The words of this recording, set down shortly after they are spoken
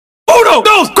Uno,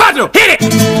 dos, cuatro, hit it!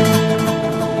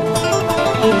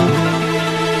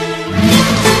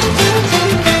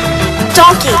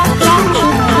 Donkey.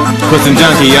 Put some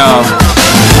donkey, y'all.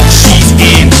 She's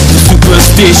into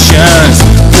superstitions,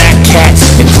 black cats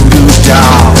and voodoo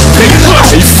dolls.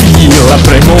 I feel a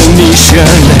premonition,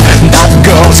 that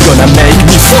girl's gonna make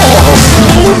me fall.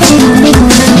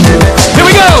 Here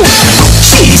we go!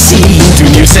 She's into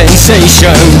new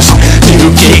sensations, new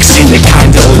kicks in the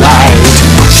candlelight.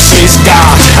 She's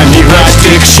got a new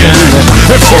addiction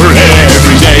for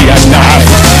every day and night.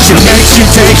 She'll make you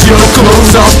take your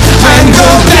clothes off and go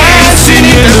dancing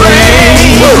in the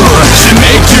rain. She'll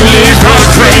make you live her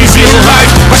crazy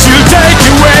life, but she'll take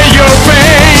away your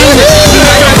pain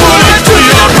like a bullet to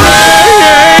your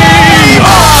brain.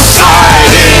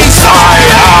 Upside,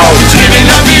 inside out, living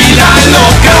la vida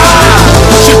loca.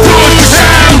 She push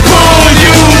and pull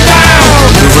you down.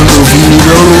 Living la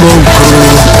vida loca.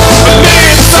 But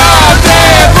lips are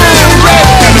never red,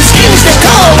 and the skin's the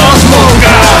color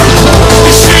mocha.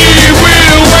 She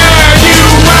will wear you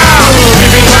out.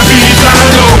 Living la vida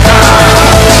loca.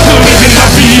 Living la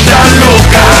vida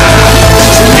loca.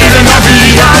 Living la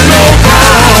vida loca.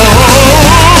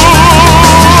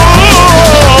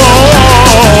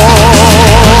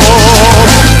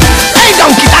 Hey,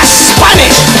 donkey, that's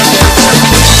Spanish.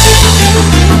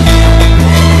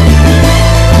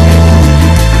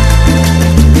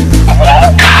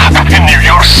 Woke up in New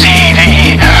York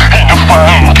City in a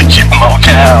funky cheap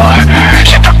motel.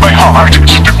 She took my heart,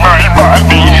 she took my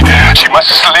money. She must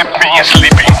slip me a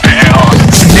sleeping pill.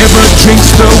 She never drinks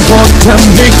the water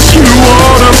mix